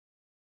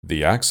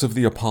The Acts of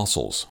the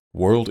Apostles,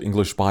 World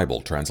English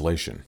Bible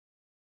Translation.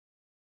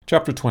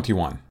 Chapter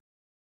 21.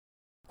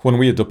 When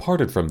we had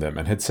departed from them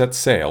and had set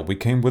sail, we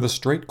came with a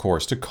straight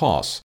course to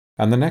Kos,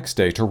 and the next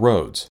day to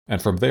Rhodes, and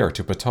from there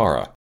to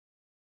Patara.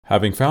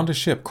 Having found a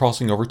ship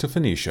crossing over to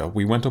Phoenicia,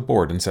 we went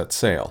aboard and set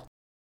sail.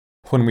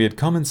 When we had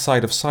come in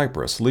sight of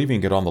Cyprus,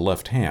 leaving it on the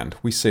left hand,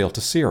 we sailed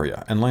to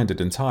Syria and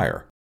landed in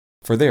Tyre,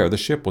 for there the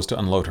ship was to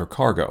unload her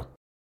cargo.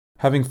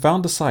 Having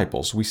found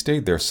disciples, we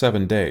stayed there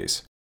 7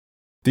 days.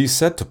 These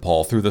said to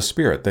Paul through the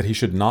Spirit that he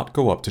should not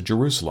go up to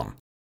Jerusalem.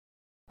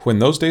 When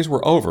those days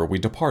were over, we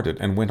departed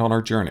and went on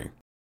our journey.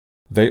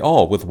 They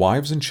all, with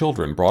wives and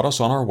children, brought us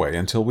on our way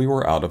until we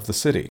were out of the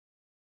city.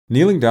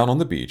 Kneeling down on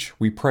the beach,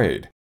 we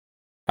prayed.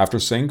 After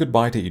saying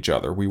goodbye to each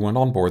other, we went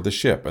on board the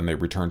ship, and they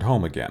returned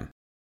home again.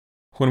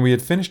 When we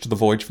had finished the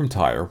voyage from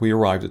Tyre, we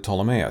arrived at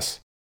Ptolemais.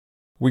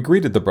 We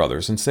greeted the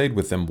brothers and stayed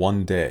with them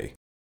 1 day.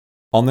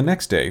 On the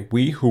next day,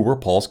 we who were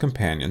Paul's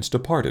companions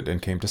departed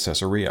and came to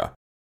Caesarea.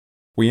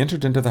 We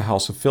entered into the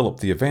house of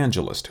Philip the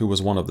evangelist, who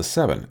was one of the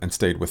 7, and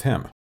stayed with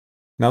him.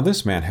 Now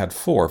this man had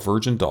 4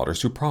 virgin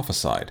daughters who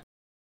prophesied.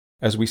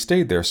 As we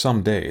stayed there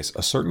some days,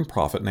 a certain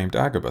prophet named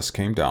Agabus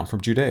came down from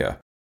Judea.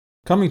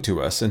 Coming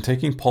to us and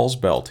taking Paul's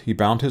belt, he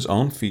bound his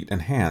own feet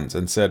and hands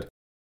and said,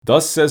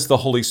 "Thus says the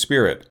Holy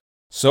Spirit,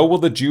 so will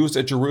the Jews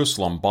at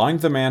Jerusalem bind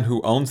the man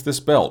who owns this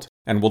belt,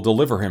 and will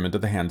deliver him into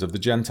the hands of the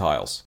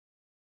Gentiles."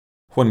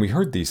 When we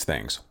heard these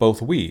things,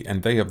 both we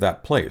and they of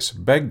that place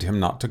begged him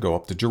not to go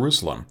up to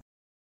Jerusalem.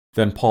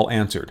 Then Paul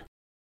answered,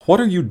 "What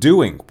are you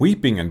doing,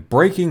 weeping and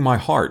breaking my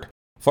heart?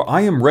 For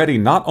I am ready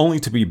not only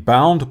to be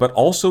bound, but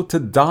also to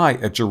die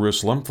at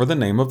Jerusalem for the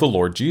name of the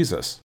Lord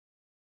Jesus."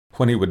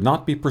 When he would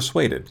not be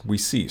persuaded, we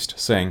ceased,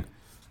 saying,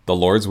 "The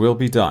Lord's will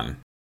be done."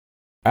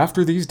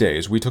 After these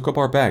days we took up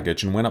our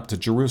baggage and went up to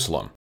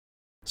Jerusalem.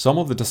 Some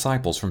of the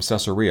disciples from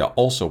Caesarea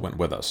also went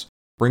with us,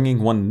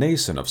 bringing one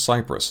Nason of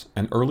Cyprus,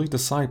 an early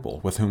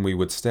disciple with whom we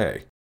would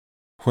stay.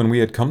 When we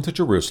had come to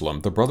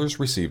Jerusalem, the brothers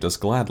received us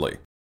gladly.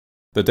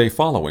 The day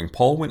following,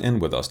 Paul went in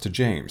with us to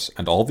James,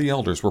 and all the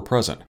elders were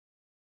present.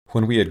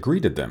 When we had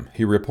greeted them,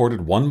 he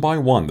reported one by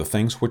one the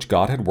things which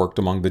God had worked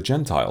among the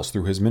Gentiles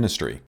through his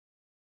ministry.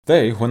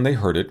 They, when they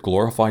heard it,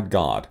 glorified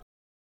God.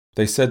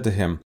 They said to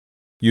him,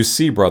 "You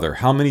see, brother,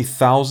 how many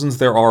thousands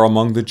there are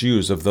among the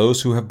Jews of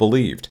those who have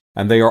believed,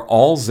 and they are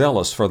all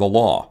zealous for the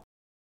law.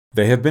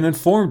 They have been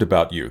informed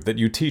about you, that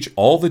you teach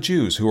all the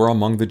Jews who are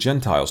among the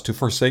Gentiles to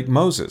forsake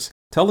Moses,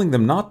 telling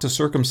them not to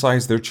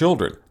circumcise their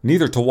children,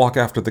 neither to walk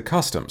after the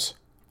customs.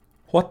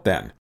 What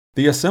then?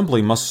 The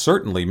assembly must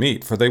certainly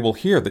meet, for they will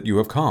hear that you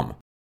have come.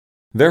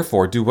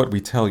 Therefore do what we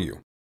tell you.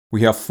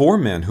 We have 4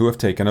 men who have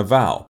taken a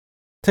vow.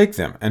 Take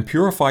them, and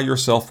purify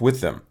yourself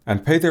with them,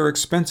 and pay their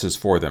expenses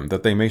for them,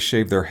 that they may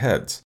shave their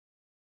heads.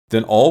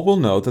 Then all will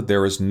know that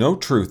there is no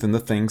truth in the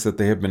things that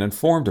they have been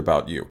informed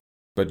about you,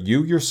 but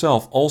you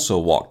yourself also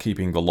walk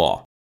keeping the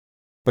law.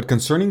 But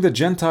concerning the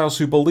Gentiles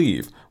who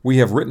believe, we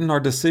have written our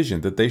decision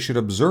that they should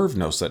observe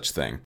no such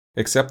thing,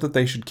 except that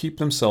they should keep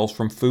themselves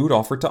from food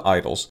offered to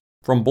idols,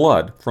 from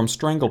blood, from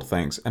strangled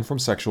things, and from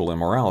sexual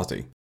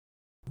immorality."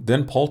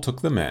 Then Paul took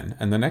the men,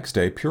 and the next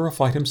day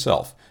purified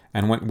himself,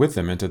 and went with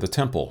them into the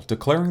temple,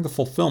 declaring the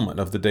fulfillment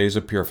of the days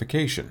of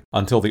purification,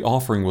 until the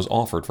offering was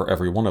offered for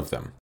every one of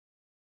them.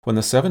 When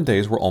the 7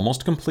 days were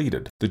almost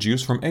completed, the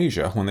Jews from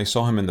Asia, when they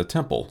saw him in the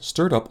temple,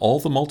 stirred up all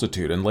the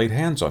multitude and laid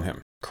hands on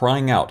him,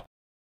 crying out,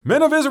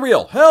 "Men of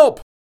Israel, help!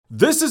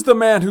 This is the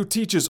man who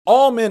teaches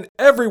all men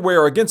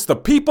everywhere against the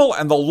people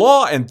and the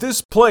law in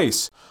this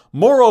place.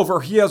 Moreover,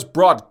 he has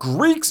brought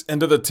Greeks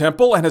into the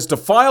temple and has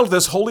defiled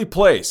this holy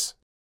place."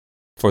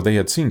 For they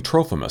had seen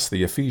Trophimus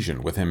the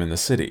Ephesian with him in the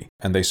city,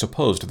 and they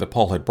supposed that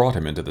Paul had brought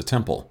him into the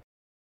temple.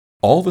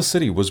 All the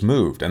city was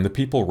moved, and the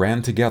people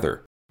ran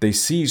together. They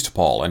seized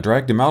Paul and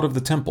dragged him out of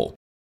the temple.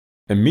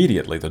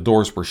 Immediately the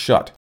doors were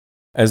shut.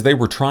 As they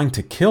were trying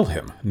to kill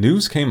him,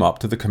 news came up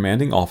to the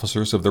commanding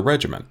officers of the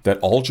regiment that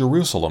all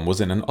Jerusalem was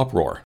in an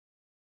uproar.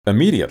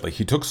 Immediately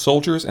he took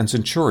soldiers and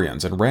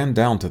centurions and ran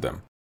down to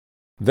them.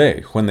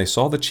 They, when they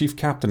saw the chief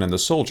captain and the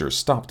soldiers,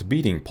 stopped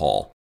beating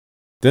Paul.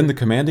 Then the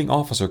commanding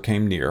officer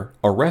came near,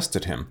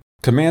 arrested him,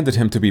 commanded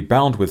him to be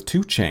bound with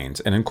 2 chains,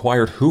 and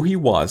inquired who he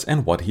was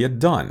and what he had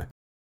done.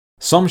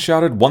 Some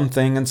shouted one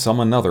thing and some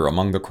another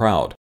among the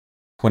crowd.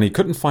 When he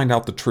couldn't find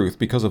out the truth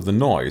because of the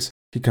noise,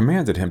 he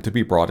commanded him to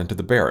be brought into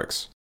the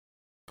barracks.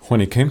 When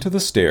he came to the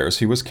stairs,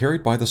 he was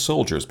carried by the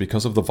soldiers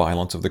because of the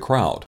violence of the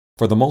crowd,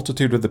 for the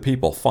multitude of the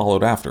people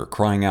followed after,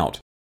 crying out,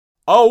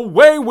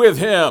 "Away with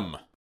him!"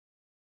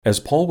 As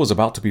Paul was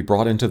about to be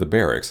brought into the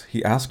barracks,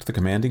 he asked the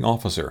commanding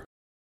officer,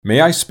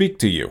 "May I speak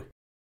to you?"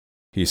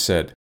 He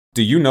said,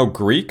 "Do you know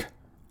Greek?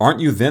 Aren't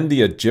you then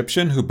the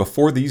Egyptian who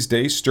before these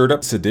days stirred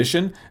up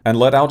sedition and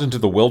led out into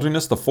the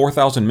wilderness the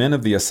 4,000 men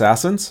of the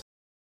assassins?"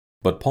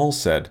 But Paul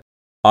said,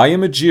 "I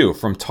am a Jew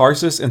from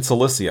Tarsus in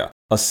Cilicia,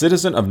 a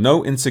citizen of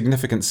no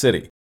insignificant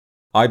city.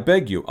 I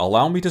beg you,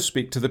 allow me to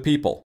speak to the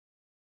people."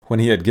 When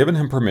he had given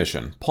him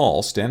permission,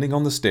 Paul, standing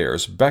on the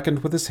stairs, beckoned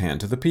with his hand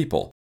to the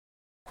people.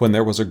 When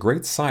there was a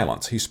great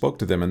silence, he spoke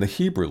to them in the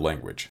Hebrew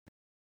language,